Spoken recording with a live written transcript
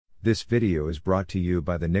This video is brought to you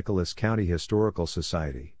by the Nicholas County Historical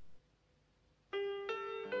Society.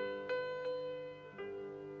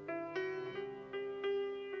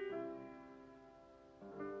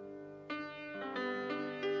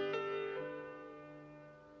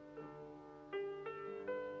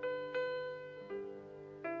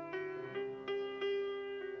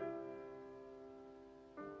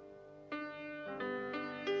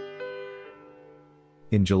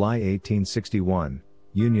 In July 1861,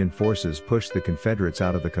 Union forces pushed the Confederates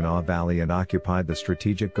out of the Kanawha Valley and occupied the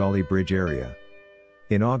strategic Gauley Bridge area.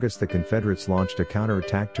 In August, the Confederates launched a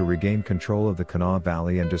counterattack to regain control of the Kanawha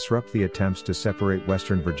Valley and disrupt the attempts to separate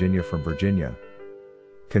Western Virginia from Virginia.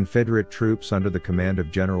 Confederate troops under the command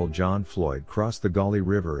of General John Floyd crossed the Gauley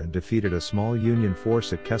River and defeated a small Union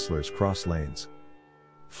force at Kessler's Cross Lanes.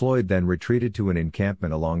 Floyd then retreated to an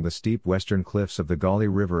encampment along the steep western cliffs of the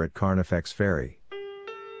Gauley River at Carnifex Ferry.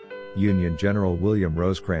 Union General William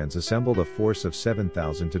Rosecrans assembled a force of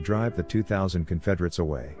 7,000 to drive the 2,000 Confederates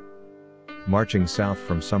away. Marching south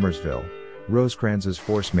from Summersville, Rosecrans's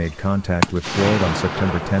force made contact with Floyd on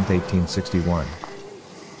September 10, 1861.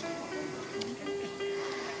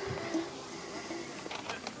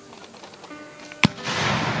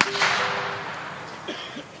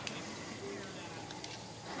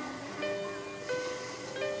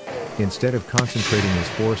 Instead of concentrating his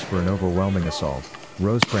force for an overwhelming assault,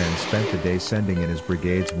 Rosecrans spent the day sending in his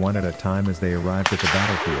brigades one at a time as they arrived at the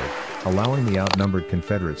battlefield, allowing the outnumbered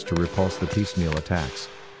Confederates to repulse the piecemeal attacks.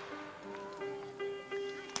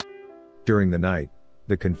 During the night,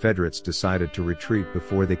 the Confederates decided to retreat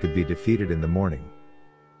before they could be defeated in the morning.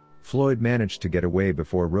 Floyd managed to get away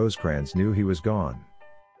before Rosecrans knew he was gone.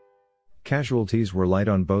 Casualties were light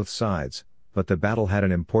on both sides, but the battle had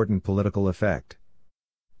an important political effect.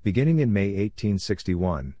 Beginning in May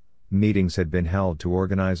 1861, meetings had been held to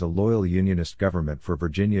organize a loyal Unionist government for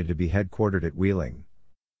Virginia to be headquartered at Wheeling.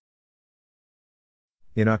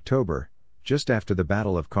 In October, just after the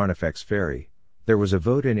Battle of Carnifex Ferry, there was a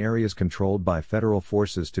vote in areas controlled by federal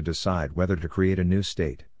forces to decide whether to create a new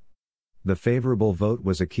state. The favorable vote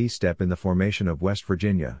was a key step in the formation of West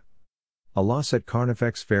Virginia. A loss at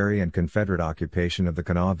Carnifex Ferry and Confederate occupation of the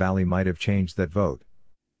Kanawha Valley might have changed that vote.